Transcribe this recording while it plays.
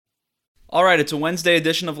All right, it's a Wednesday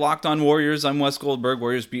edition of Locked On Warriors. I'm Wes Goldberg,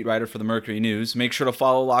 Warriors beat writer for the Mercury News. Make sure to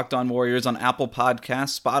follow Locked On Warriors on Apple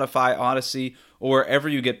Podcasts, Spotify, Odyssey, or wherever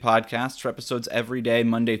you get podcasts for episodes every day,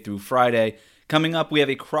 Monday through Friday. Coming up, we have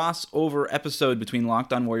a crossover episode between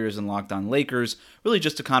Locked On Warriors and Locked On Lakers. Really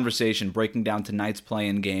just a conversation breaking down tonight's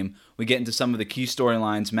play-in game. We get into some of the key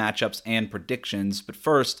storylines, matchups, and predictions. But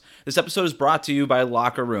first, this episode is brought to you by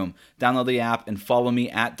Locker Room. Download the app and follow me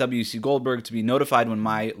at WC Goldberg to be notified when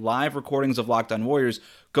my live recordings of Locked On Warriors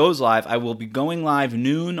goes live. I will be going live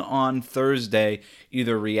noon on Thursday,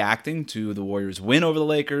 either reacting to the Warriors' win over the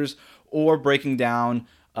Lakers or breaking down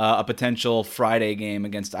a potential Friday game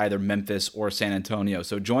against either Memphis or San Antonio.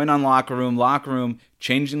 So join on Locker Room. Locker Room,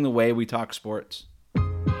 changing the way we talk sports.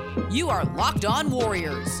 You are Locked On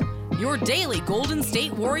Warriors, your daily Golden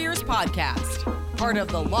State Warriors podcast. Part of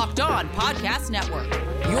the Locked On Podcast Network,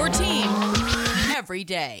 your team every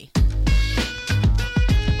day.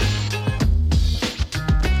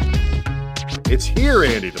 It's here,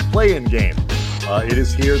 Andy, the play-in game. It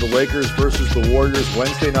is here, the Lakers versus the Warriors,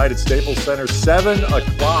 Wednesday night at Staples Center, 7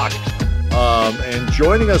 o'clock. And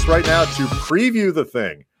joining us right now to preview the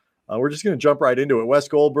thing, we're just going to jump right into it. Wes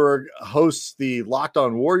Goldberg hosts the Locked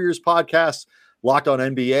On Warriors podcast, Locked On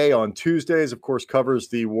NBA on Tuesdays, of course, covers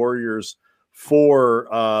the Warriors for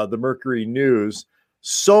the Mercury News.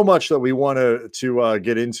 So much that we want to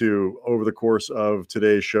get into over the course of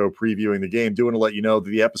today's show, previewing the game. Do want to let you know that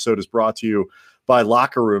the episode is brought to you by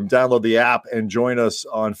Locker Room. Download the app and join us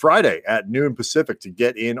on Friday at noon Pacific to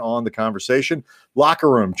get in on the conversation. Locker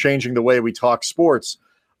Room, changing the way we talk sports.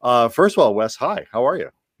 First of all, Wes, hi. How are you?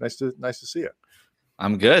 Nice to see you.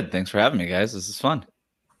 I'm good. Thanks for having me, guys. This is fun.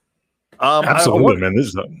 Absolutely, man. This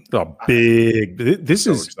is a big. This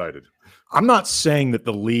so is excited. I'm not saying that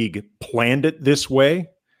the league planned it this way,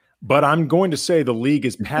 but I'm going to say the league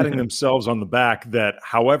is patting themselves on the back that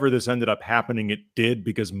however this ended up happening, it did,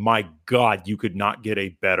 because my God, you could not get a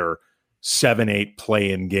better 7-8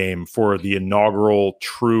 play-in game for the inaugural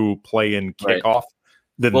true play-in kickoff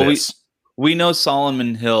than this. We know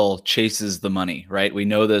Solomon Hill chases the money, right? We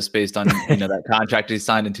know this based on that contract he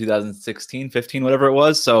signed in 2016, 15, whatever it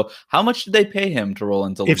was. So how much did they pay him to roll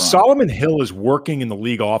into LeBron? If Solomon Hill is working in the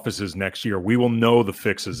league offices next year, we will know the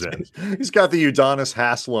fix is in. He's got the Udonis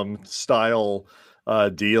Haslem style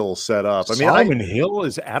deal set up. I mean, Solomon Hill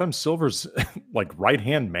is Adam Silver's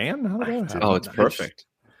right-hand man? It's perfect.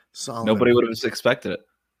 Nobody would have expected it.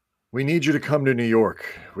 We need you to come to New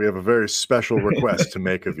York. We have a very special request to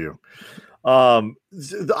make of you.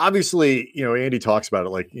 Obviously, Andy talks about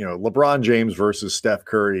it LeBron James versus Steph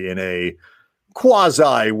Curry in a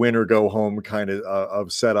quasi win or go home kind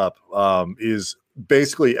of setup is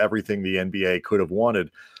basically everything the NBA could have wanted.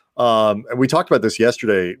 And we talked about this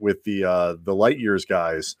yesterday with the Light Years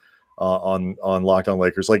guys on Locked On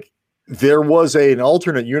Lakers. There was an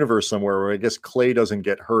alternate universe somewhere where I guess Klay doesn't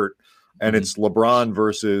get hurt. And it's LeBron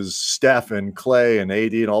versus Steph and Klay and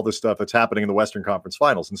AD and all this stuff that's happening in the Western Conference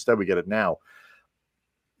Finals. Instead, we get it now.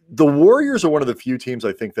 The Warriors are one of the few teams,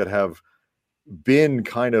 I think, that have been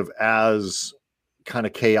kind of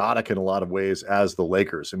chaotic in a lot of ways as the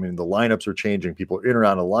Lakers. I mean, the lineups are changing. People are in and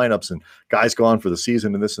out of lineups and guys gone for the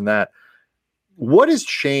season and this and that. What has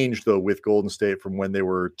changed, though, with Golden State from when they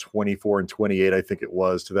were 24 and 28, I think it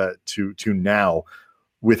was, to now,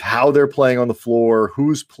 with how they're playing on the floor,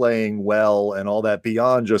 who's playing well, and all that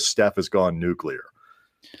beyond just Steph has gone nuclear?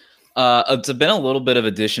 It's been a little bit of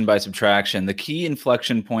addition by subtraction. The key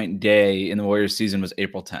inflection point day in the Warriors season was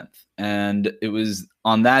April 10th. And it was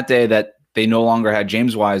on that day that they no longer had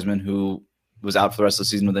James Wiseman, who was out for the rest of the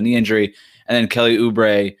season with a knee injury. And then Kelly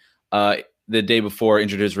Oubre, the day before,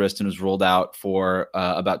 injured his wrist and was ruled out for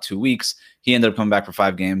about 2 weeks. He ended up coming back for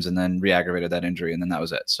 5 games and then re-aggravated that injury. And then that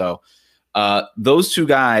was it. So those two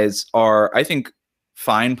guys are, I think,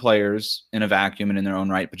 fine players in a vacuum and in their own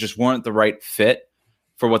right, but just weren't the right fit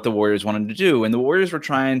for what the Warriors wanted to do. And the Warriors were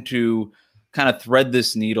trying to kind of thread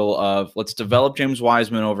this needle of, let's develop James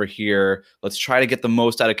Wiseman over here. Let's try to get the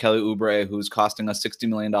most out of Kelly Oubre, who's costing us $60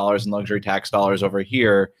 million in luxury tax dollars over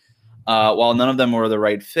here, while none of them were the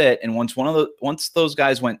right fit. And once those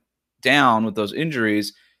guys went down with those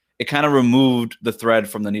injuries, it kind of removed the thread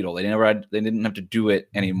from the needle. They didn't have to do it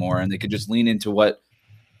anymore, and they could just lean into what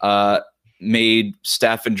made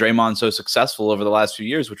Steph and Draymond so successful over the last few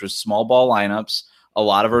years, which was small ball lineups, a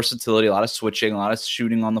lot of versatility, a lot of switching, a lot of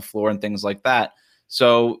shooting on the floor and things like that.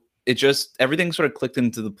 So everything sort of clicked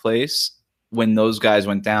into the place when those guys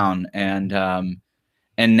went down. And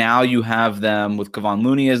now you have them with Kevon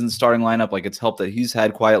Looney as in the starting lineup. It's helped that he's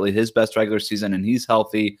had quietly his best regular season and he's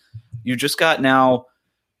healthy. You just got now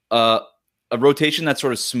a rotation that's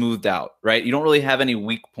sort of smoothed out, right? You don't really have any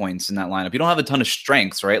weak points in that lineup. You don't have a ton of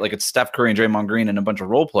strengths, right? Like it's Steph Curry and Draymond Green and a bunch of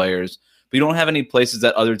role players, but you don't have any places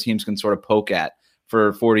that other teams can sort of poke at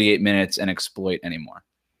for 48 minutes and exploit anymore.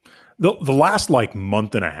 The last like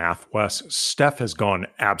month and a half, Wes, Steph has gone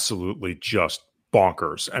absolutely just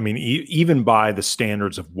bonkers. I mean, even by the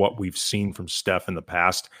standards of what we've seen from Steph in the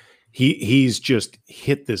past, he's just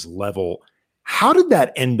hit this level. How did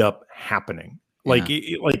that end up happening? Like,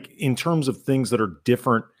 like in terms of things that are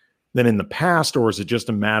different than in the past, or is it just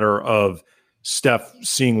a matter of Steph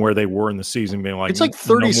seeing where they were in the season, being like, it's like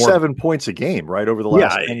 37 points a game, right? Over the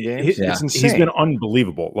last 10 games. It's insane. He's been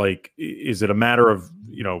unbelievable. Like, is it a matter of,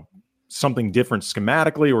 something different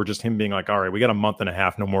schematically, or just him being like, all right, we got a month and a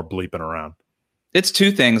half, no more bleeping around? It's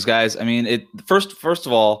two things, guys. I mean, first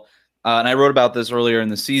of all, and I wrote about this earlier in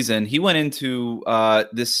the season, he went into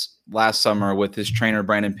this last summer with his trainer,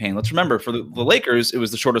 Brandon Payne. Let's remember, for the Lakers, it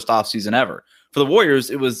was the shortest offseason ever. For the Warriors,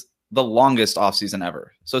 it was the longest offseason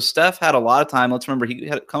ever. So Steph had a lot of time. Let's remember, he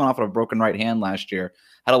had coming off of a broken right hand last year,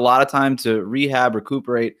 had a lot of time to rehab,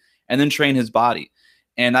 recuperate, and then train his body.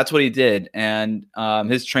 And that's what he did. And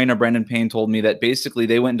his trainer, Brandon Payne, told me that basically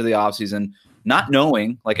they went into the offseason not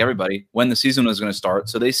knowing, like everybody, when the season was going to start.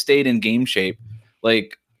 So they stayed in game shape,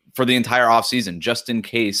 like for the entire offseason, just in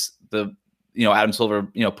case Adam Silver,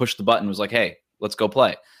 pushed the button, was like, hey, let's go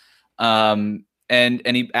play. And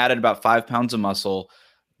he added about 5 pounds of muscle,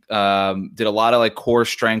 did a lot of like core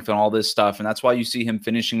strength and all this stuff. And that's why you see him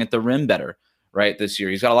finishing at the rim better, right, this year.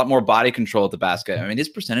 He's got a lot more body control at the basket. I mean, his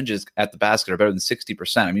percentages at the basket are better than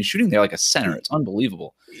 60%. I mean, he's shooting there like a center. It's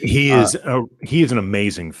unbelievable. He is an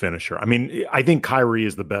amazing finisher. I mean, I think Kyrie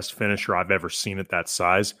is the best finisher I've ever seen at that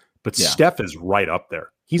size, but Steph is right up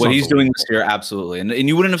there. What he's doing this year, absolutely. And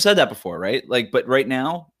you wouldn't have said that before, right? Like, but right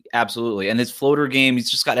now, absolutely. And his floater game, he's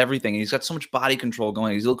just got everything. He's got so much body control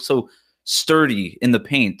going. He looks so sturdy in the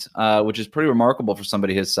paint, which is pretty remarkable for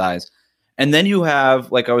somebody his size. And then you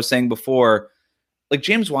have, like I was saying before, like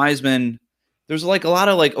James Wiseman, there's like a lot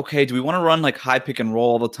of like, okay, do we want to run like high pick and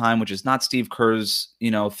roll all the time, which is not Steve Kerr's,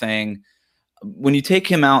 thing. When you take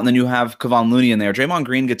him out and then you have Kevon Looney in there, Draymond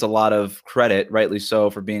Green gets a lot of credit, rightly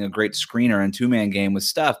so, for being a great screener and two-man game with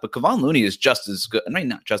Steph. But Kevon Looney is just as good. I mean,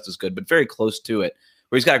 not just as good, but very close to it,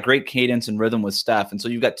 where he's got a great cadence and rhythm with Steph. And so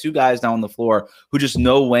you've got two guys now on the floor who just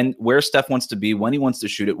know where Steph wants to be, when he wants to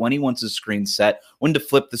shoot it, when he wants his screen set, when to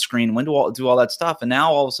flip the screen, when to do all that stuff. And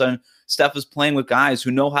now all of a sudden, Steph is playing with guys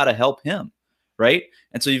who know how to help him, right?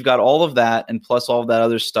 And so you've got all of that, and plus all of that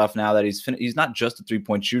other stuff now that he's not just a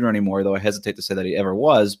three-point shooter anymore, though I hesitate to say that he ever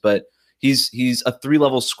was, but he's a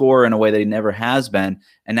three-level scorer in a way that he never has been,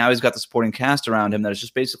 and now he's got the supporting cast around him that is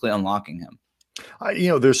just basically unlocking him.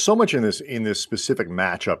 There's so much in this specific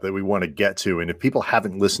matchup that we want to get to, and if people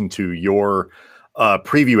haven't listened to your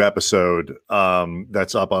preview episode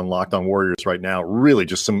that's up on Locked On Warriors right now, really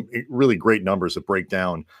just some really great numbers that break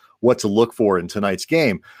down what to look for in tonight's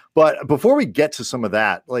game. But before we get to some of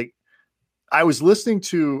that, like I was listening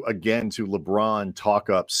to LeBron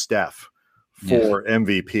talk up Steph for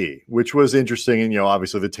MVP, which was interesting. And,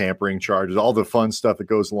 obviously the tampering charges, all the fun stuff that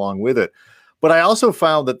goes along with it. But I also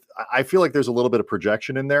found that I feel like there's a little bit of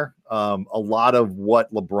projection in there. A lot of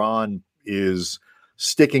what LeBron is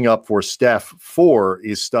sticking up for Steph for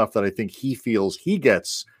is stuff that I think he feels he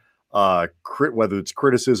gets, whether it's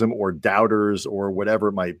criticism or doubters or whatever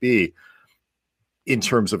it might be, in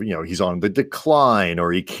terms of, he's on the decline,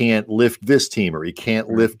 or he can't lift this team, or he can't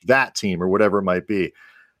lift that team, or whatever it might be.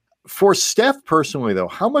 For Steph personally, though,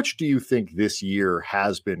 how much do you think this year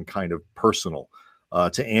has been kind of personal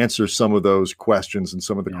to answer some of those questions and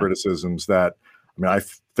some of the criticisms that, I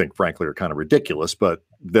think, frankly, are kind of ridiculous, but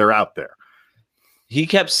they're out there? He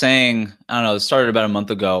kept saying, I don't know, it started about a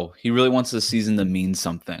month ago, he really wants the season to mean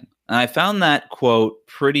something. And I found that quote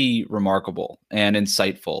pretty remarkable and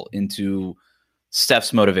insightful into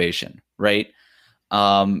Steph's motivation, right?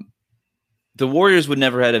 The Warriors would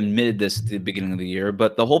never have admitted this at the beginning of the year,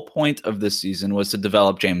 but the whole point of this season was to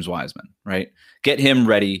develop James Wiseman, right? Get him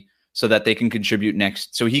ready so that they can contribute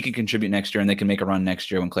so he can contribute next year and they can make a run next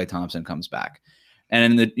year when Klay Thompson comes back.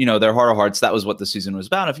 And in their heart of hearts, that was what the season was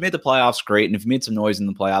about. If you made the playoffs, great. And if you made some noise in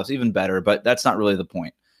the playoffs, even better. But that's not really the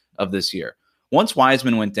point of this year. Once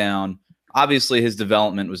Wiseman went down, obviously his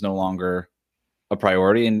development was no longer a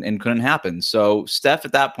priority and couldn't happen. So Steph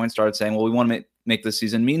at that point started saying, well, we want to make this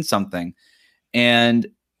season mean something. And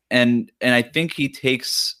I think he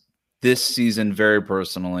takes this season very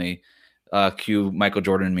personally, cue Michael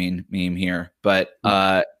Jordan meme here, but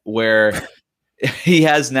where he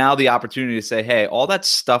has now the opportunity to say, hey, all that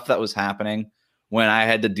stuff that was happening when I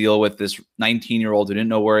had to deal with this 19-year-old who didn't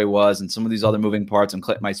know where he was and some of these other moving parts, and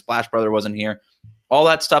my Splash brother wasn't here. All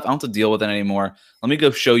that stuff, I don't have to deal with it anymore. Let me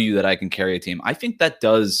go show you that I can carry a team. I think that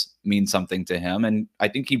does mean something to him, and I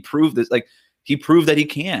think he proved this. Like, he proved that he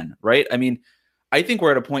can, right? I mean, I think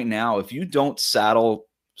we're at a point now, if you don't saddle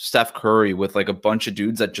Steph Curry with like a bunch of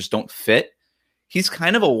dudes that just don't fit, he's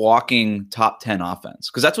kind of a walking top 10 offense,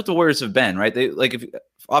 because that's what the Warriors have been, right? They like, if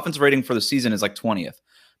offensive rating for the season is like 20th,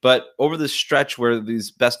 but over this stretch where these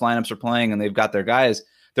best lineups are playing and they've got their guys,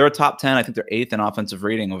 they're a top 10. I think they're 8th in offensive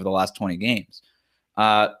rating over the last 20 games.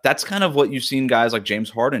 That's kind of what you've seen guys like James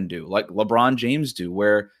Harden do, like LeBron James do,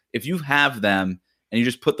 where if you have them and you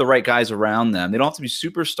just put the right guys around them, they don't have to be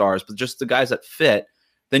superstars, but just the guys that fit,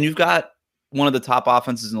 then you've got one of the top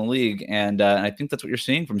offenses in the league. And I think that's what you're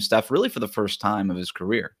seeing from Steph really for the first time of his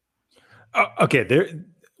career. Okay,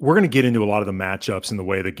 we're going to get into a lot of the matchups and the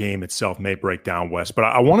way the game itself may break down, Wes, but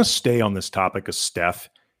I want to stay on this topic of Steph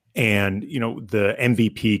and, the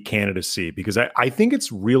MVP candidacy, because I think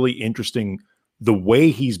it's really interesting the way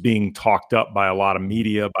he's being talked up by a lot of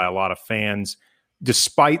media, by a lot of fans,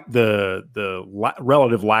 despite the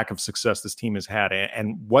relative lack of success this team has had,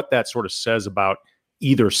 and what that sort of says about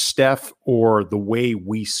either Steph or the way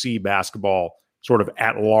we see basketball sort of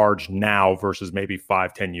at large now versus maybe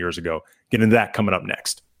 5-10 years ago. Get into that coming up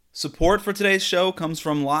next. Support for today's show comes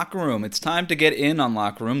from Locker Room. It's time to get in on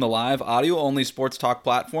Locker Room, the live audio-only sports talk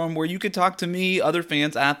platform where you can talk to me, other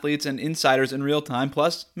fans, athletes, and insiders in real time,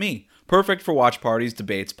 plus me. Perfect for watch parties,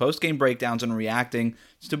 debates, post-game breakdowns, and reacting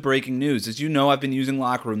to breaking news. As you know, I've been using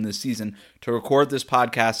Locker Room this season to record this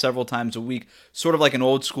podcast several times a week, sort of like an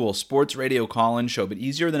old-school sports radio call-in show, but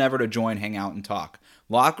easier than ever to join, hang out, and talk.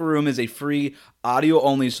 Locker Room is a free,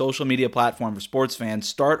 audio-only social media platform for sports fans.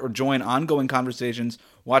 Start or join ongoing conversations,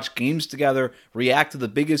 watch games together, react to the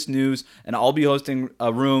biggest news, and I'll be hosting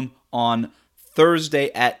a room on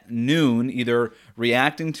Thursday at noon, either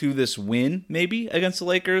reacting to this win, maybe, against the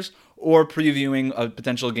Lakers, or previewing a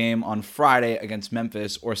potential game on Friday against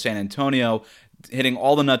Memphis or San Antonio, hitting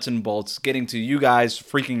all the nuts and bolts, getting to you guys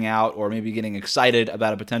freaking out or maybe getting excited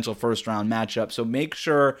about a potential first-round matchup. So make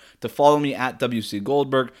sure to follow me at WC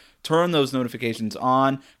Goldberg. Turn those notifications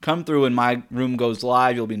on. Come through when my room goes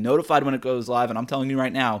live. You'll be notified when it goes live. And I'm telling you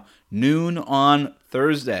right now, noon on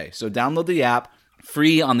Thursday. So download the app.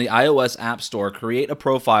 Free on the iOS App Store. Create a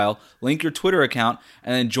profile, link your Twitter account,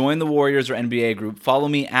 and then join the Warriors or NBA group. Follow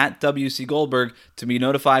me at WC Goldberg to be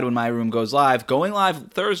notified when my room goes live. Going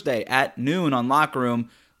live Thursday at noon on Locker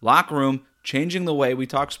Room. Locker Room, changing the way we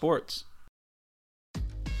talk sports.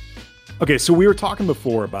 Okay, so we were talking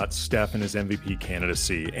before about Steph and his MVP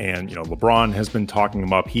candidacy, and LeBron has been talking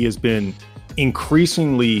him up. He has been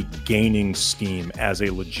increasingly gaining steam as a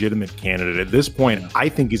legitimate candidate. At this point, I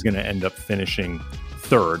think he's going to end up finishing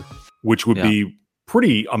third, which would be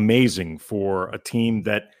pretty amazing for a team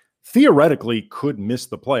that theoretically could miss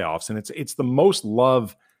the playoffs. And it's the most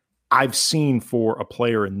love I've seen for a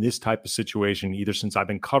player in this type of situation, either since I've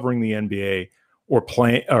been covering the NBA or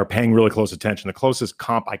paying really close attention. The closest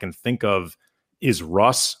comp I can think of is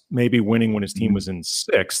Russ, maybe winning when his team was in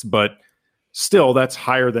sixth, but still that's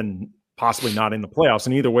higher than possibly not in the playoffs.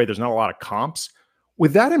 And either way, there's not a lot of comps.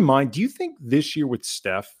 With that in mind, do you think this year with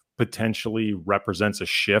Steph potentially represents a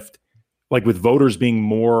shift, like with voters being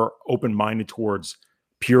more open-minded towards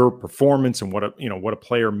pure performance and what a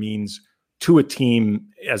player means to a team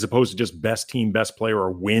as opposed to just best team, best player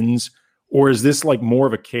or wins? Or is this like more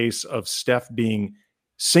of a case of Steph being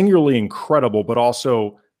singularly incredible, but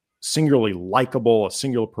also singularly likable, a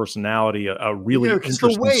singular personality, a really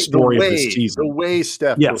interesting story of this season? The way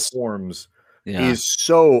Steph performs is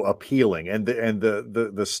so appealing, and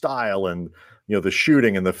the style and the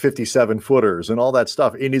shooting and the 57-footers and all that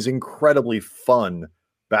stuff. It is incredibly fun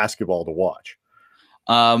basketball to watch.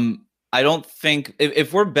 I don't think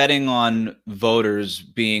if we're betting on voters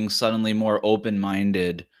being suddenly more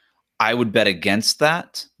open-minded, I would bet against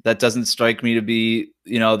that. That doesn't strike me to be,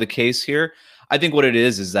 the case here. I think what it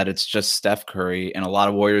is that it's just Steph Curry, and a lot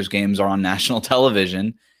of Warriors games are on national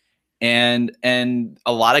television, and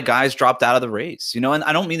a lot of guys dropped out of the race, and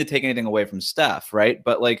I don't mean to take anything away from Steph, right?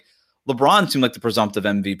 But like LeBron seemed like the presumptive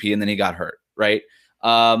MVP, and then he got hurt, right?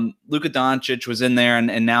 Luka Doncic was in there,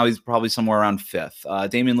 and now he's probably somewhere around fifth.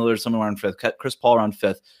 Damian Lillard somewhere around fifth. Chris Paul around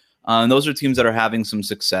fifth. And those are teams that are having some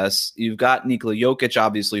success. You've got Nikola Jokic,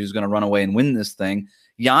 obviously, who's going to run away and win this thing.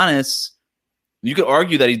 Giannis, you could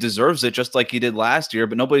argue that he deserves it just like he did last year,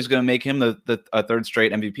 but nobody's going to make him the third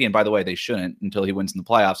straight MVP. And by the way, they shouldn't until he wins in the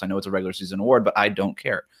playoffs. I know it's a regular season award, but I don't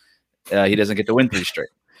care. He doesn't get to win 3 straight.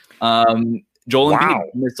 Joel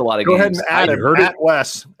Embiid missed a lot of games. Go ahead and add him.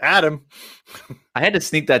 Wes. Adam. I had to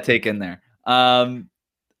sneak that take in there.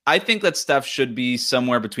 I think that Steph should be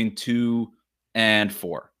somewhere between 2 and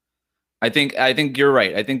 4. I think you're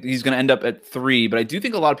right. I think he's going to end up at 3, but I do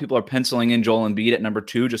think a lot of people are penciling in Joel Embiid at number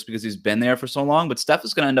 2 just because he's been there for so long. But Steph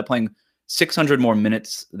is going to end up playing 600 more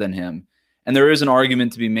minutes than him. And there is an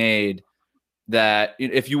argument to be made that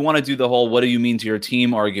if you want to do the whole what do you mean to your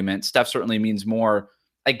team argument, Steph certainly means more,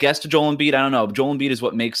 I guess, to Joel Embiid. I don't know. Joel Embiid is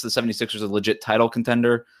what makes the 76ers a legit title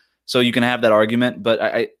contender. So you can have that argument.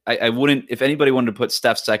 But I wouldn't, if anybody wanted to put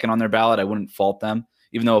Steph second on their ballot, I wouldn't fault them.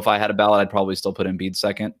 Even though if I had a ballot, I'd probably still put Embiid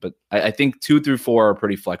second. But I think 2 through 4 are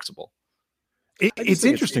pretty flexible. It's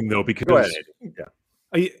interesting, though, because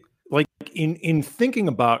like in thinking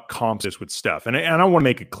about comps with Steph, and I want to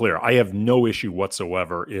make it clear, I have no issue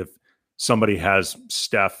whatsoever if somebody has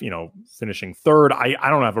Steph, finishing third. I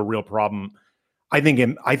don't have a real problem. I think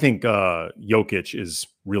Jokic is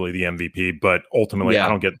really the MVP, but ultimately I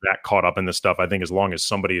don't get that caught up in this stuff. I think as long as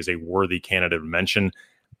somebody is a worthy candidate of mention,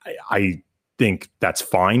 I think that's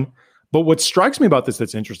fine. But what strikes me about this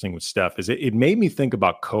that's interesting with Steph is it made me think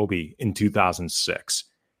about Kobe in 2006.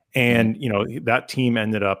 And, that team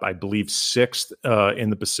ended up, I believe, 6th in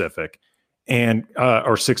the Pacific and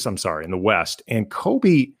or 6th, I'm sorry, in the West. And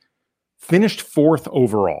Kobe finished 4th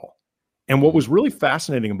overall. And what was really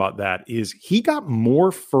fascinating about that is he got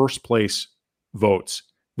more first place votes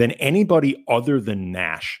than anybody other than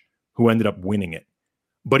Nash, who ended up winning it.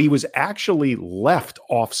 But he was actually left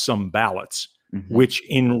off some ballots, which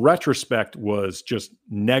in retrospect was just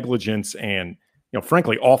negligence and,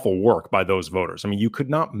 frankly, awful work by those voters. I mean, you could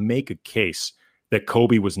not make a case that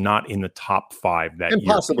Kobe was not in the top 5 that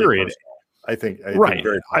year. Period. Personal. I think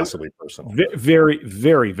very possibly personal. Very,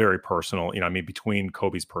 very, very personal. Between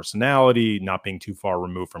Kobe's personality, not being too far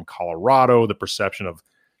removed from Colorado, the perception of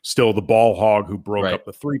still the ball hog who broke up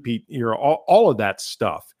the three-peat era, all of that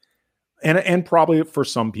stuff. And probably for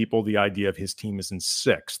some people, the idea of his team is in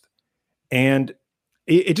 6th. And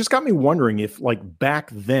it just got me wondering if, like, back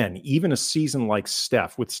then, even a season like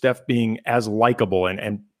Steph, with Steph being as likable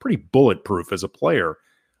and pretty bulletproof as a player,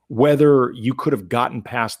 whether you could have gotten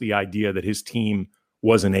past the idea that his team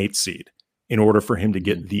was an 8 seed in order for him to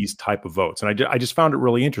get these type of votes. And I just found it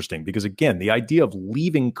really interesting because, again, the idea of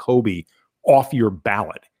leaving Kobe off your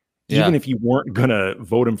ballot, even if you weren't going to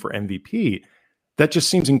vote him for MVP, that just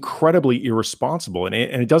seems incredibly irresponsible. And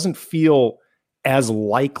it doesn't feel as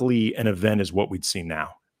likely an event as what we'd see now.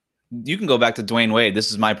 You can go back to Dwayne Wade.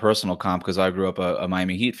 This is my personal comp because I grew up a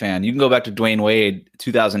Miami Heat fan. You can go back to Dwayne Wade,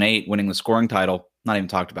 2008, winning the scoring title. Not even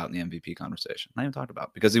talked about in the MVP conversation. Not even talked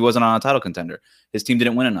about because he wasn't on a title contender. His team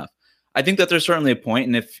didn't win enough. I think that there's certainly a point.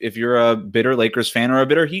 And if you're a bitter Lakers fan or a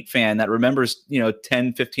bitter Heat fan that remembers,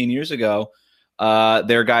 10, 15 years ago,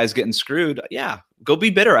 their guys getting screwed. Yeah, go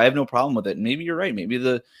be bitter. I have no problem with it. And maybe you're right.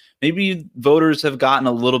 Maybe voters have gotten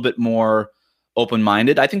a little bit more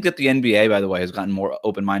open-minded. I think that the NBA, by the way, has gotten more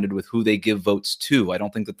open-minded with who they give votes to. I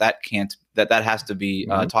don't think that has to be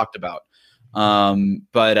talked about.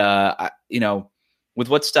 With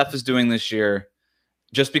what Steph is doing this year,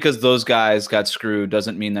 just because those guys got screwed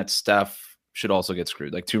doesn't mean that Steph should also get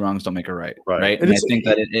screwed. Like, 2 wrongs don't make a right. Right. And I think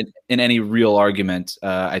that in any real argument,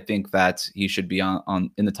 I think that he should be on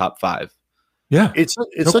in the top 5. Yeah, it's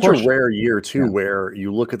such a rare year too, where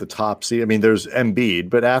you look at the top seed. I mean, there's Embiid,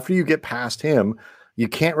 but after you get past him, you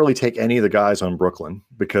can't really take any of the guys on Brooklyn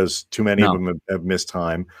because too many of them have missed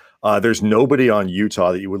time. There's nobody on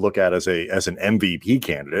Utah that you would look at as an MVP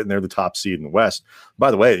candidate, and they're the top seed in the West.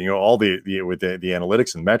 By the way, all the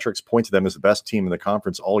analytics and metrics point to them as the best team in the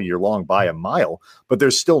conference all year long by a mile. But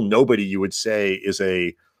there's still nobody you would say is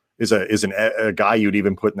a guy you'd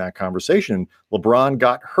even put in that conversation. LeBron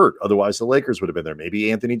got hurt. Otherwise, the Lakers would have been there.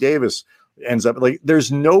 Maybe Anthony Davis ends up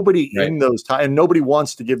there's nobody in those times, and nobody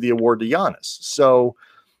wants to give the award to Giannis. So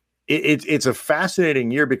it's a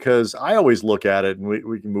fascinating year because I always look at it, and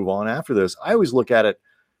we can move on after this. I always look at it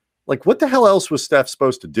like, what the hell else was Steph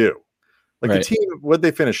supposed to do? Like the team, what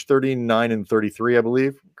they finished 39-33, I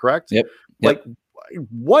believe. Correct? Yep. Like,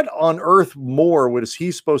 what on earth more was he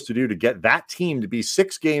supposed to do to get that team to be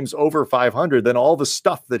 6 games over 500 than all the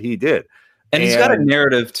stuff that he did? And he's got a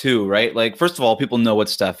narrative too, right? Like, first of all, people know what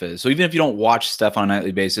Steph is. So even if you don't watch Steph on a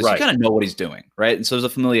nightly basis, you kind of know what he's doing, right? And so there's a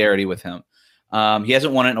familiarity with him. He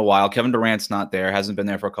hasn't won it in a while. Kevin Durant's not there, hasn't been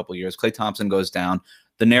there for a couple of years. Klay Thompson goes down.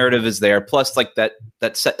 The narrative is there. Plus, like that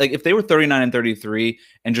set, like if they were 39-33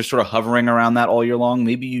 and just sort of hovering around that all year long,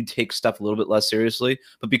 maybe you take stuff a little bit less seriously.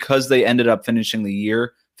 But because they ended up finishing the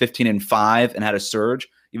year 15-5 and had a surge,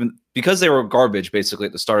 even because they were garbage basically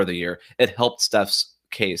at the start of the year, it helped Steph's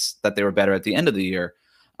case that they were better at the end of the year.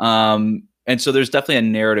 And so there's definitely a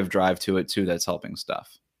narrative drive to it too that's helping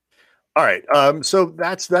Steph. All right. So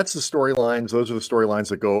that's the storylines. Those are the storylines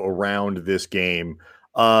that go around this game.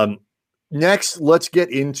 Next, let's get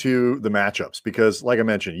into the matchups because, like I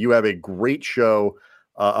mentioned, you have a great show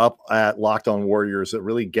up at Locked On Warriors that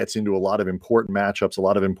really gets into a lot of important matchups, a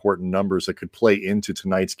lot of important numbers that could play into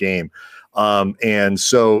tonight's game. And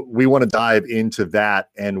so we want to dive into that,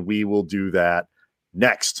 and we will do that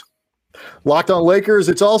next. Locked On Lakers.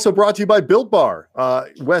 It's also brought to you by Built Bar.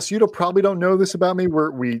 Wes, you probably don't know this about me.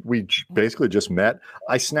 We basically just met.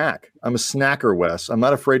 I snack. I'm a snacker, Wes. I'm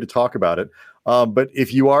not afraid to talk about it. But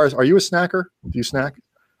if you are you a snacker? Do you snack?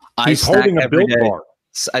 He's holding a Built Bar.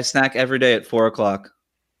 I snack every day at 4:00.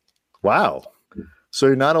 Wow.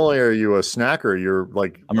 So not only are you a snacker, you're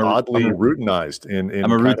like oddly routinized in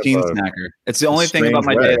I'm a routine snacker. It's the only thing about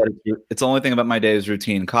my day. It's the only thing about my day is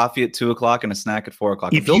routine. Coffee at 2:00 and a snack at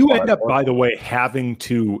 4:00. If you end up, by the way, having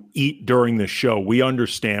to eat during the show, we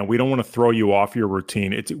understand. We don't want to throw you off your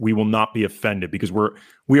routine. We will not be offended because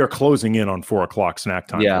we are closing in on 4:00 snack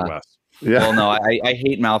time for Wes. Yeah. Well, no, I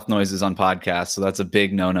hate mouth noises on podcasts, so that's a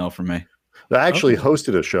big no for me. I actually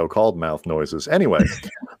hosted a show called Mouth Noises. Anyway,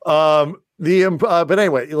 but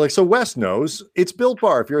anyway, so Wes knows it's Built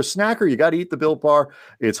Bar. If you're a snacker, you got to eat the Built Bar.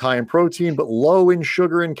 It's high in protein, but low in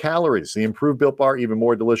sugar and calories. The improved Built Bar, even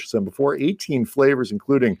more delicious than before. 18 flavors,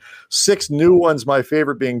 including 6 new ones. My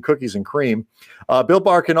favorite being cookies and cream. Built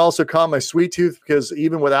Bar can also calm my sweet tooth because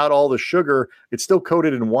even without all the sugar, it's still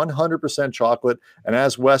coated in 100% chocolate. And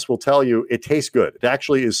as Wes will tell you, it tastes good. It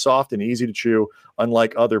actually is soft and easy to chew,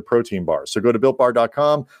 unlike other protein bars. So go to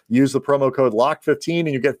BuiltBar.com, use the promo code LOCK15,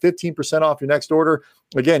 and you get 15% off your next order.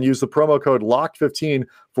 Again, use the promo code LOCK15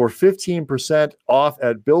 for 15% off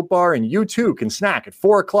at Built Bar, and you too can snack at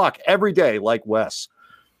 4:00 every day like Wes.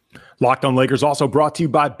 Locked On Lakers also brought to you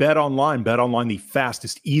by Bet Online. Bet Online, the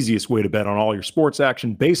fastest, easiest way to bet on all your sports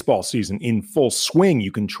action. Baseball season in full swing.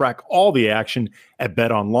 You can track all the action at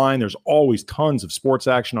Bet Online. There's always tons of sports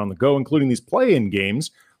action on the go, including these play-in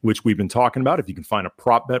games, which we've been talking about. If you can find a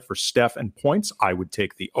prop bet for Steph and points, I would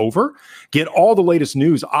take the over. Get all the latest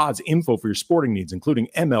news, odds, info for your sporting needs, including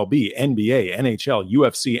MLB, NBA, NHL,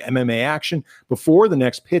 UFC, MMA action. Before the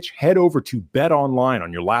next pitch, head over to Bet Online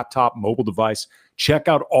on your laptop, mobile device. Check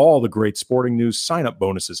out all the great sporting news, sign-up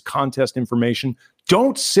bonuses, contest information.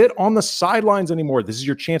 Don't sit on the sidelines anymore. This is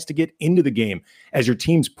your chance to get into the game as your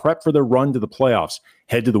teams prep for their run to the playoffs.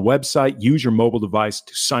 Head to the website, use your mobile device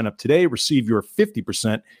to sign up today. Receive your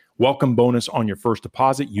 50% welcome bonus on your first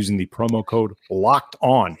deposit using the promo code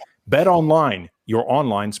LOCKEDON. Bet Online, your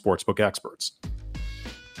online sportsbook experts.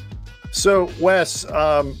 So, Wes,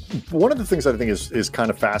 one of the things I think is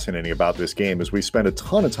kind of fascinating about this game is we spend a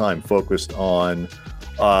ton of time focused on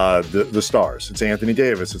the stars. It's Anthony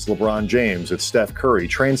Davis, it's LeBron James, it's Steph Curry,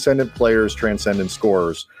 transcendent players, transcendent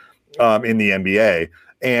scorers in the NBA.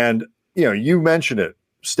 And, you mentioned it.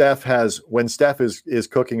 When Steph is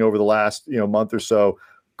cooking over the last, month or so,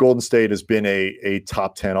 Golden State has been a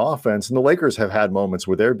top 10 offense, and the Lakers have had moments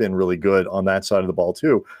where they've been really good on that side of the ball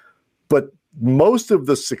too. But most of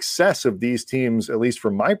the success of these teams, at least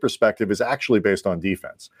from my perspective, is actually based on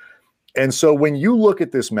defense. And so when you look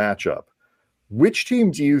at this matchup, which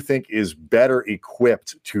team do you think is better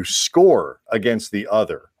equipped to score against the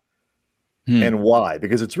other? And why?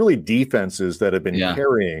 Because it's really defenses that have been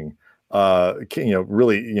carrying,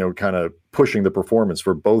 really, kind of pushing the performance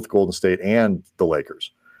for both Golden State and the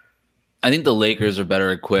Lakers. I think the Lakers are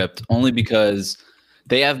better equipped only because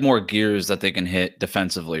they have more gears that they can hit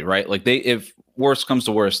defensively, right? Like if worst comes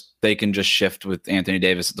to worst, they can just shift with Anthony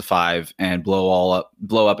Davis at the 5 and blow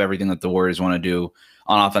up everything that the Warriors want to do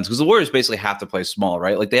on offense. Because the Warriors basically have to play small,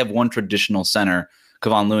 right? Like they have one traditional center,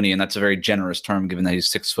 Kevon Looney, and that's a very generous term given that he's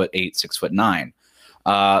 6'8", 6'9".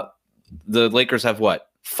 The Lakers have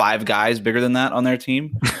 5 guys bigger than that on their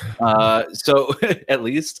team. So at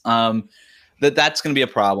least that's going to be a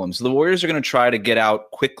problem. So the Warriors are going to try to get out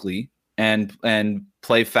quickly and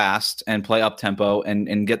play fast and play up tempo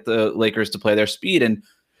and get the Lakers to play their speed. And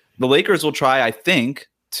the Lakers will try, I think,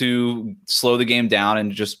 to slow the game down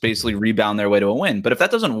and just basically rebound their way to a win. But if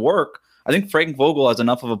that doesn't work, I think Frank Vogel has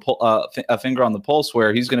enough of a finger on the pulse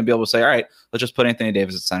where he's going to be able to say, all right, let's just put Anthony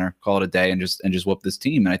Davis at center, call it a day, and just whoop this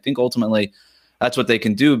team. And I think ultimately that's what they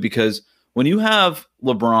can do, because when you have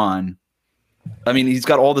LeBron, I mean, he's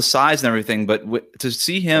got all the size and everything, but to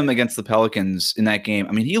see him against the Pelicans in that game,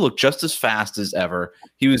 I mean, he looked just as fast as ever.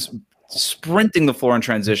 He was sprinting the floor in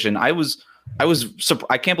transition. I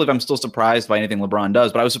can't believe I'm still surprised by anything LeBron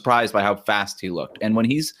does, but I was surprised by how fast he looked. And when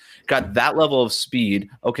he's got that level of speed,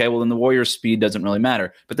 okay, well, then the Warriors' speed doesn't really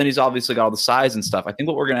matter. But then he's obviously got all the size and stuff. I think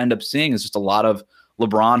what we're going to end up seeing is just a lot of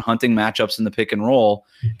LeBron hunting matchups in the pick and roll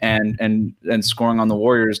and scoring on the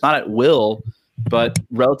Warriors, not at will, but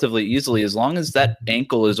relatively easily, as long as that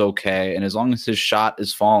ankle is okay and as long as his shot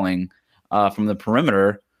is falling from the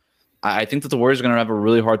perimeter. I think that the Warriors are going to have a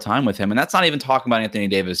really hard time with him. And that's not even talking about Anthony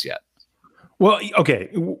Davis yet. Well, okay.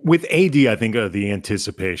 With AD, I think the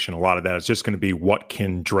anticipation, a lot of that is just going to be what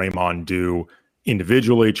can Draymond do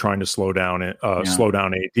individually, trying to slow down AD. At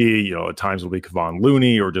times it'll be Kevon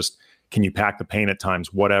Looney, or just can you pack the paint at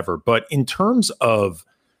times, whatever. But in terms of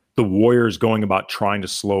the Warriors going about trying to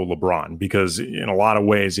slow LeBron, because in a lot of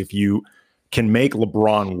ways, if you can make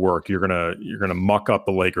LeBron work, you're gonna muck up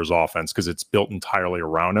the Lakers offense because it's built entirely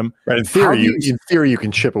around him. Right. In theory, you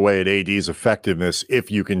can chip away at AD's effectiveness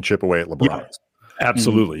if you can chip away at LeBron. Yeah,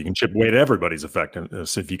 absolutely. You can chip away at everybody's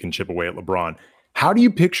effectiveness if you can chip away at LeBron. How do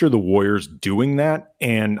you picture the Warriors doing that,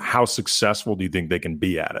 and how successful do you think they can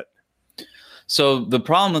be at it? So the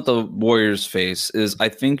problem that the Warriors face is I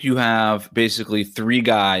think you have basically three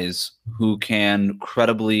guys who can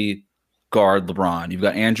credibly guard LeBron. You've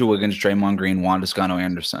got Andrew Wiggins, Draymond Green, Juan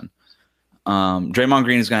Toscano-Anderson. Draymond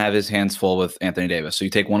Green is going to have his hands full with Anthony Davis. So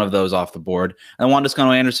you take one of those off the board. And Juan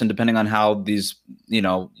Toscano-Anderson, depending on how these,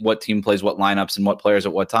 what team plays what lineups and what players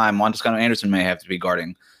at what time, Juan Toscano-Anderson may have to be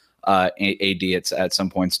guarding AD at some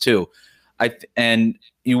points too. And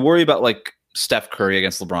you worry about like Steph Curry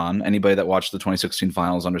against LeBron. Anybody that watched the 2016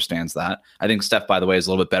 finals understands that. I think Steph, by the way, is a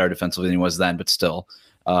little bit better defensively than he was then, but still,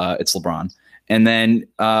 it's LeBron. And then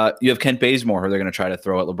you have Kent Bazemore, who they're going to try to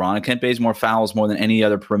throw at LeBron. And Kent Bazemore fouls more than any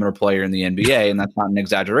other perimeter player in the NBA, and that's not an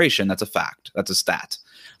exaggeration. That's a fact. That's a stat.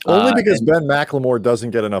 Only because Ben McLemore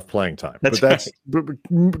doesn't get enough playing time.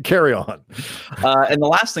 Carry on. And the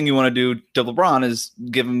last thing you want to do to LeBron is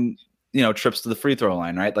give him, trips to the free throw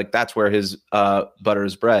line, right? Like that's where his butter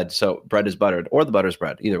is bread. So bread is buttered, or the butter is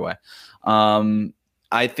bread, either way.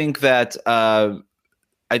 I think what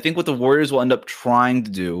the Warriors will end up trying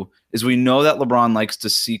to do is, we know that LeBron likes to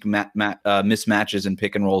seek mismatches and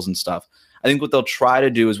pick and rolls and stuff. I think what they'll try to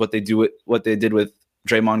do is what they did with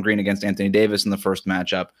Draymond Green against Anthony Davis in the first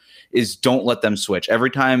matchup, is don't let them switch. Every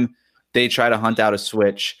time they try to hunt out a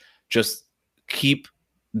switch, just keep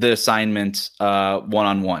the assignment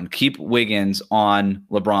one-on-one. Keep Wiggins on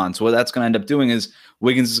LeBron. So what that's going to end up doing is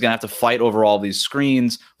Wiggins is going to have to fight over all these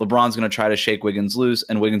screens. LeBron's going to try to shake Wiggins loose,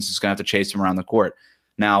 and Wiggins is going to have to chase him around the court.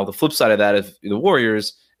 Now, the flip side of that, if the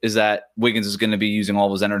Warriors, is that Wiggins is going to be using all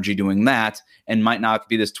of his energy doing that, and might not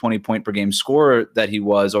be this 20-point per game scorer that he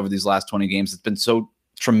was over these last 20 games. It's been so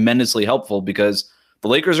tremendously helpful because the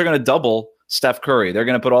Lakers are going to double Steph Curry. They're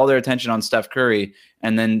going to put all their attention on Steph Curry,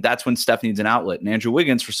 and then that's when Steph needs an outlet. And Andrew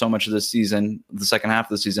Wiggins, for so much of this season, the second half of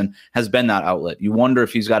the season, has been that outlet. You wonder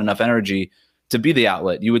if he's got enough energy to be the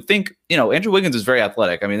outlet. You would think, Andrew Wiggins is very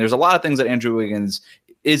athletic. I mean, there's a lot of things that Andrew Wiggins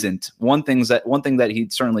isn't. One thing that he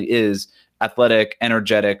certainly is: athletic,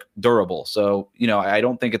 energetic, durable. So, I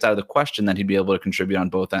don't think it's out of the question that he'd be able to contribute on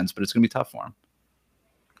both ends, but it's going to be tough for him.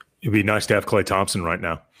 It'd be nice to have Klay Thompson right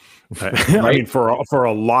now. Right? I mean, for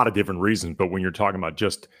a lot of different reasons, but when you're talking about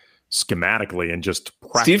just schematically and just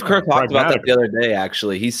Steve Kerr talked about that the other day,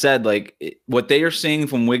 actually. He said, what they are seeing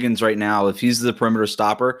from Wiggins right now, if he's the perimeter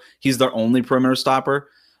stopper, he's their only perimeter stopper.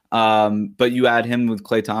 But you add him with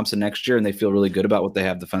Klay Thompson next year, and they feel really good about what they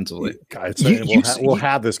have defensively. We'll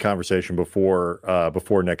have this conversation before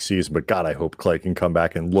next season. But God, I hope Klay can come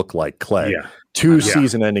back and look like Klay. Yeah. Two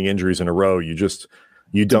season-ending injuries in a row.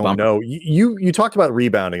 You don't know. You talked about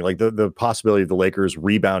rebounding, like the possibility of the Lakers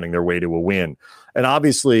rebounding their way to a win. And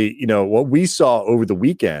obviously, what we saw over the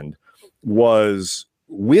weekend was,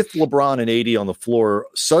 with LeBron and AD on the floor,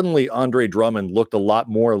 suddenly Andre Drummond looked a lot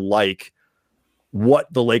more like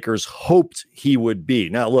what the Lakers hoped he would be.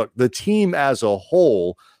 Now, look, the team as a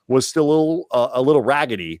whole was still a little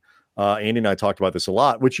raggedy. Andy and I talked about this a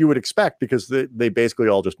lot, which you would expect because they basically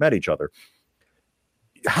all just met each other.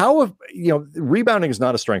 Rebounding is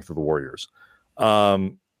not a strength of the Warriors.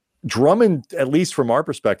 Drummond, at least from our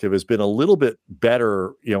perspective, has been a little bit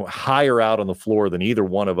better, higher out on the floor than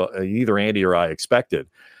either Andy or I expected.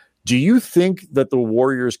 Do you think that the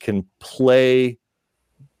Warriors can play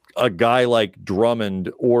a guy like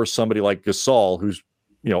Drummond or somebody like Gasol, who's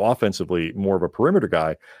offensively more of a perimeter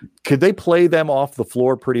guy? Could they play them off the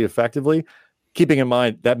floor pretty effectively? Keeping in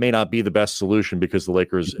mind that may not be the best solution because the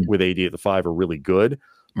Lakers with AD at the 5 are really good.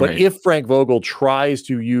 But if Frank Vogel tries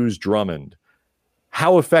to use Drummond,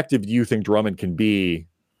 how effective do you think Drummond can be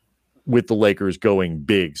with the Lakers going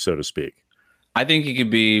big, so to speak? I think he could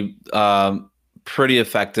be pretty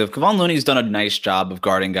effective. Kevon Looney's done a nice job of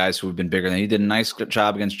guarding guys who have been bigger than he did. A nice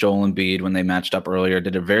job against Joel Embiid when they matched up earlier.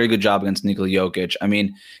 Did a very good job against Nikola Jokic. I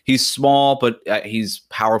mean, he's small, but he's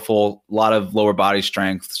powerful. A lot of lower body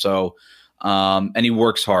strength. So, and he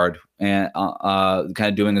works hard and kind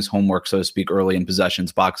of doing his homework, so to speak, early in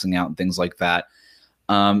possessions, boxing out and things like that.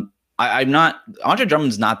 I'm not. Andre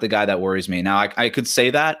Drummond's not the guy that worries me. Now, I could say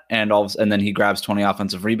that, and then he grabs 20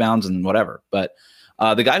 offensive rebounds and whatever. But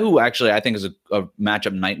the guy who actually I think is a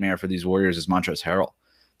matchup nightmare for these Warriors is Montrezl Harrell,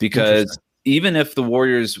 because even if the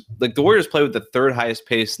Warriors play with the third highest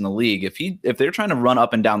pace in the league, if they're trying to run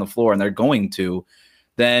up and down the floor, and they're going to,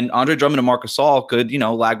 then Andre Drummond and Marc Gasol could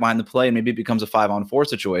lag behind the play, and maybe it becomes a 5-on-4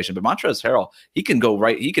 situation. But Montrezl Harrell, he can go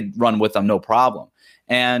right. He could run with them, no problem.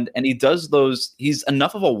 And he does those. He's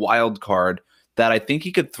enough of a wild card that I think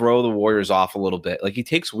he could throw the Warriors off a little bit. Like, he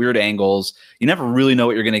takes weird angles. You never really know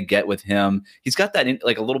what you're going to get with him. He's got that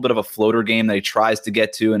like a little bit of a floater game that he tries to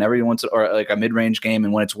get to, and or like a mid-range game.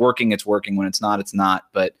 And when it's working, it's working. When it's not, it's not.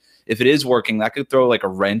 But if it is working, that could throw like a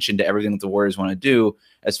wrench into everything that the Warriors want to do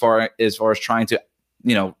as far as trying to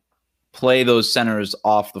play those centers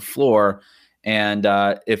off the floor. And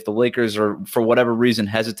if the Lakers are, for whatever reason,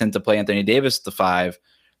 hesitant to play Anthony Davis at the 5,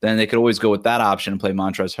 then they could always go with that option and play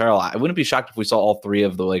Montrezl Harrell. I wouldn't be shocked if we saw all 3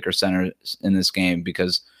 of the Lakers centers in this game,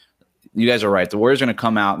 because you guys are right. The Warriors are going to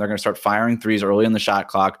come out and they're going to start firing threes early in the shot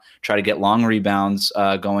clock, try to get long rebounds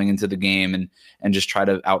going into the game, and just try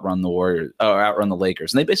to outrun the Warriors or outrun the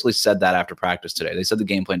Lakers. And they basically said that after practice today. They said the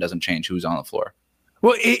game plan doesn't change who's on the floor.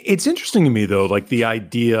 Well, it's interesting to me, though, like the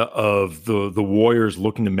idea of the Warriors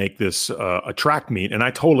looking to make this a track meet. And I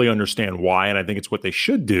totally understand why, and I think it's what they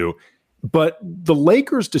should do. But the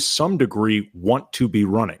Lakers, to some degree, want to be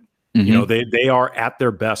running. Mm-hmm. They are at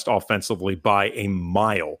their best offensively by a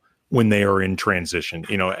mile when they are in transition.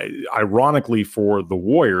 Ironically for the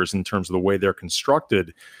Warriors, in terms of the way they're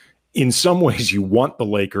constructed, in some ways you want the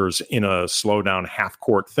Lakers in a slow down half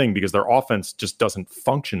court thing, because their offense just doesn't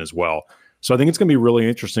function as well. So I think it's going to be really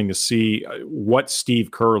interesting to see what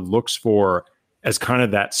Steve Kerr looks for as kind of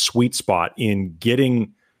that sweet spot in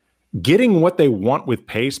getting what they want with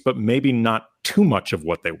pace, but maybe not too much of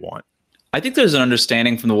what they want. I think there's an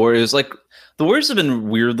understanding from the Warriors. Like, the Warriors have been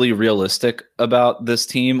weirdly realistic about this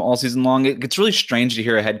team all season long. It's really strange to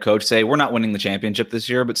hear a head coach say, we're not winning the championship this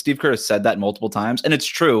year, but Steve Kerr has said that multiple times. And it's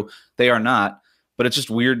true, they are not, but it's just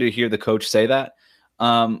weird to hear the coach say that.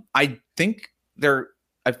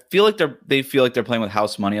 I feel like they feel like they're playing with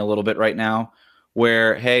house money a little bit right now,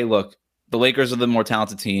 where, hey, look, the Lakers are the more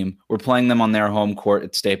talented team. We're playing them on their home court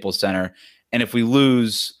at Staples Center. And if we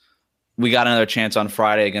lose, we got another chance on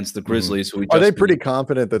Friday against the Grizzlies. Who are they pretty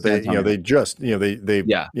confident that they literally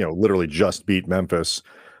just beat Memphis?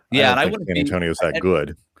 Yeah, I don't think San Antonio's that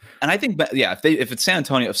good. And I think, if San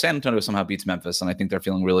Antonio somehow beats Memphis, and I think they're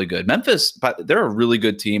feeling really good. Memphis, but they're a really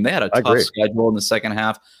good team. They had a tough schedule in the second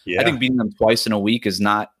half. Yeah. I think beating them twice in a week is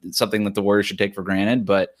not something that the Warriors should take for granted.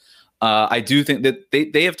 But I do think that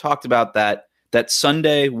they have talked about that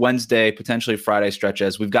Sunday, Wednesday, potentially Friday stretch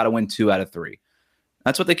as we've got to win 2 out of 3.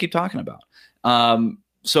 That's what they keep talking about.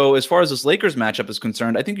 So as far as this Lakers matchup is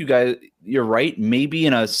concerned, I think you're right. Maybe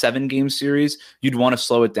in a 7-game series, you'd want to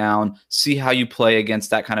slow it down, see how you play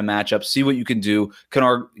against that kind of matchup, see what you can do.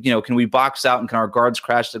 Can we box out, and can our guards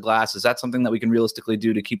crash the glass? Is that something that we can realistically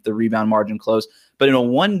do to keep the rebound margin close? But in a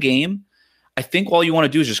 1 game, I think all you want to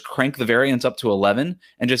do is just crank the variance up to 11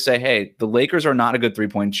 and just say, hey, the Lakers are not a good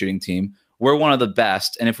 3-point shooting team. We're one of the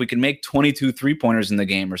best. And if we can make 22 3-pointers in the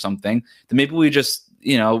game or something, then maybe we just,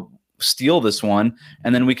 steal this one,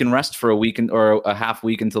 and then we can rest for a week or a half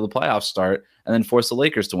week until the playoffs start, and then force the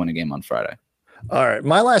Lakers to win a game on Friday. All right.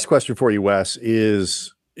 My last question for you, Wes,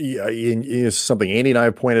 is something Andy and I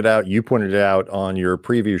have pointed out. You pointed it out on your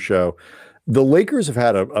preview show. The Lakers have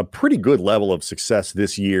had a pretty good level of success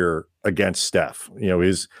this year against Steph.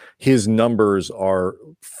 His numbers are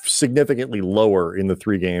significantly lower in the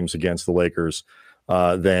 3 games against the Lakers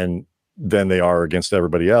than they are against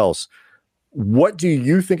everybody else. What do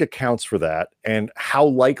you think accounts for that? And how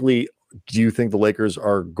likely do you think the Lakers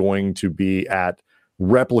are going to be at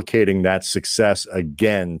replicating that success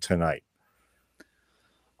again tonight?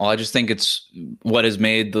 Well, I just think it's what has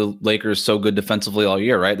made the Lakers so good defensively all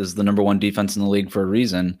year, right? This is the number 1 defense in the league for a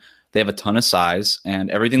reason. They have a ton of size,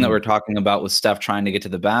 and everything that we're talking about with Steph trying to get to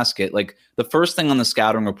the basket, like the first thing on the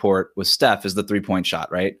scouting report with Steph is the 3-point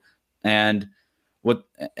shot, right? And but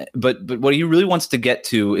what he really wants to get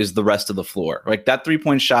to is the rest of the floor. Like that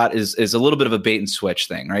 3-point shot is a little bit of a bait and switch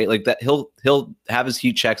thing, right? Like that he'll have his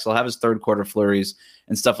heat checks, he'll have his third quarter flurries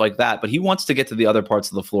and stuff like that, but he wants to get to the other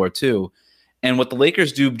parts of the floor too. And what the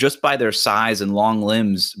Lakers do just by their size and long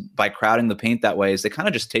limbs, by crowding the paint that way, is they kind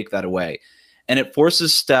of just take that away. And it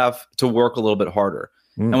forces Steph to work a little bit harder.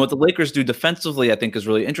 And what the Lakers do defensively, I think, is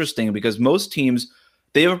really interesting because most teams,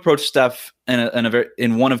 they have approached Steph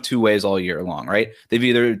in one of two ways all year long, right? They've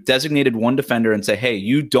either designated one defender and say, hey,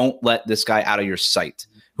 you don't let this guy out of your sight,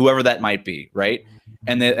 whoever that might be, right?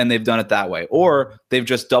 And they've done it that way. Or they've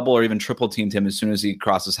just double or even triple teamed him as soon as he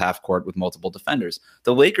crosses half court with multiple defenders.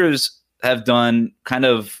 The Lakers have done kind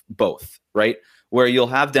of both, right? Where you'll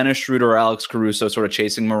have Dennis Schroeder or Alex Caruso sort of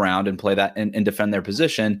chasing them around and play that and defend their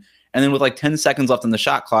position. And then with like 10 seconds left on the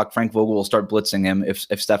shot clock, Frank Vogel will start blitzing him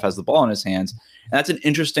if Steph has the ball in his hands. And that's an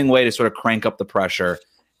interesting way to sort of crank up the pressure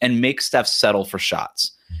and make Steph settle for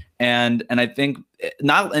shots. And I think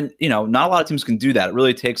not a lot of teams can do that. It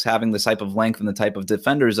really takes having the type of length and the type of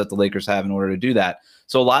defenders that the Lakers have in order to do that.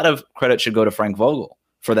 So a lot of credit should go to Frank Vogel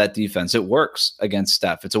for that defense. It works against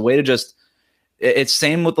Steph. It's a way to it's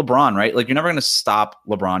same with LeBron, right? Like, you're never going to stop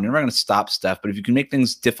LeBron. You're never going to stop Steph. But if you can make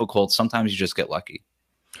things difficult, sometimes you just get lucky.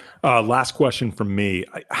 Last question from me.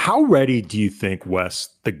 How ready do you think, Wes,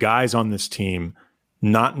 the guys on this team,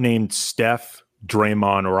 not named Steph,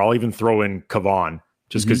 Draymond, or I'll even throw in Kevon,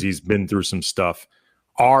 just because he's been through some stuff,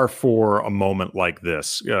 are for a moment like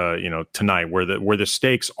this, tonight, where the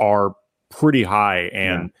stakes are pretty high,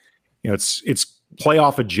 and it's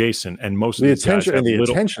playoff adjacent, and most of the these attention guys and the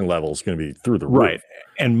little, attention level is going to be through the roof, right?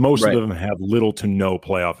 And most of them have little to no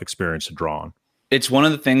playoff experience to draw on. It's one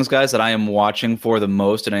of the things, guys, that I am watching for the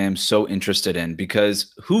most, and I am so interested in,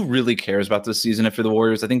 because who really cares about this season if you're the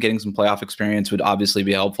Warriors? I think getting some playoff experience would obviously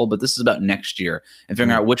be helpful, but this is about next year and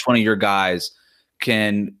figuring out which one of your guys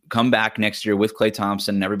can come back next year with Klay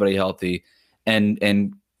Thompson and everybody healthy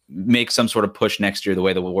and make some sort of push next year the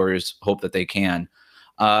way the Warriors hope that they can.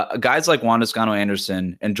 Guys like Juan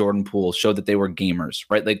Toscano-Anderson and Jordan Poole showed that they were gamers,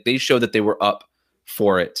 right? Like, they showed that they were up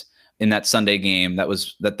for it in that Sunday game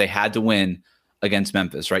that they had to win against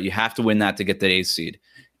Memphis, right? You have to win that to get the 8th seed.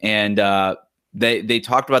 And they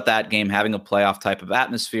talked about that game having a playoff type of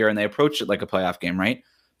atmosphere, and they approached it like a playoff game, right?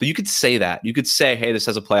 But you could say that. You could say, hey, this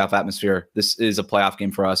has a playoff atmosphere. This is a playoff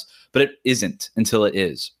game for us. But it isn't until it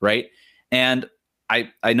is, right? And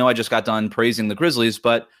I know I just got done praising the Grizzlies,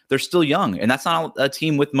 but they're still young, and that's not a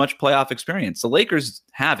team with much playoff experience. The Lakers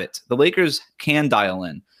have it. The Lakers can dial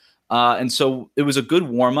in. And so it was a good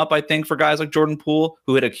warm-up, I think, for guys like Jordan Poole,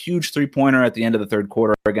 who had a huge three-pointer at the end of the third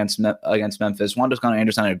quarter against Memphis. Juan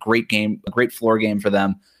Toscano-Anderson had a great game, a great floor game for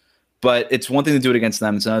them. But it's one thing to do it against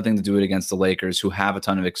them. It's another thing to do it against the Lakers, who have a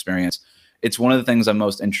ton of experience. It's one of the things I'm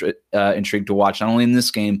most intrigued to watch, not only in this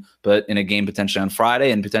game, but in a game potentially on Friday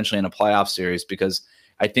and potentially in a playoff series, because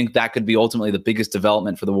I think that could be ultimately the biggest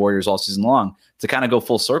development for the Warriors all season long. To kind of go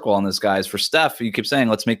full circle on this, guys, for Steph, you keep saying,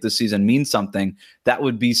 let's make this season mean something. That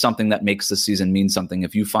would be something that makes this season mean something.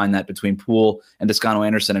 If you find that between Poole and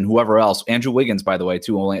Toscano-Anderson and whoever else, Andrew Wiggins, by the way,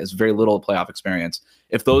 too, only has very little playoff experience.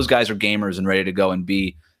 If those guys are gamers and ready to go and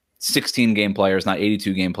be 16 game players, not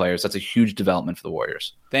 82 game players, that's a huge development for the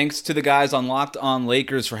Warriors. Thanks to the guys on Locked On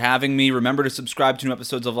Lakers for having me. Remember to subscribe to new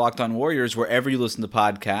episodes of Locked On Warriors wherever you listen to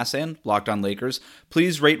podcasts, and Locked On Lakers.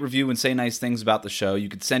 Please rate, review, and say nice things about the show. You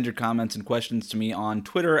can send your comments and questions to me on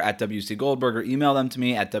Twitter at WC Goldberg, or email them to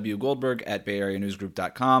me at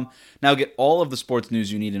wgoldberg@bayareanewsgroup.com. Now get all of the sports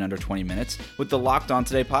news you need in under 20 minutes with the Locked On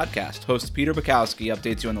Today podcast. Host Peter Bukowski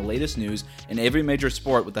updates you on the latest news in every major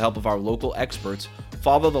sport with the help of our local experts.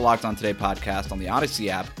 Follow the Locked On Today podcast on the Odyssey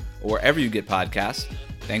app or wherever you get podcasts.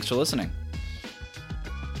 Thanks for listening.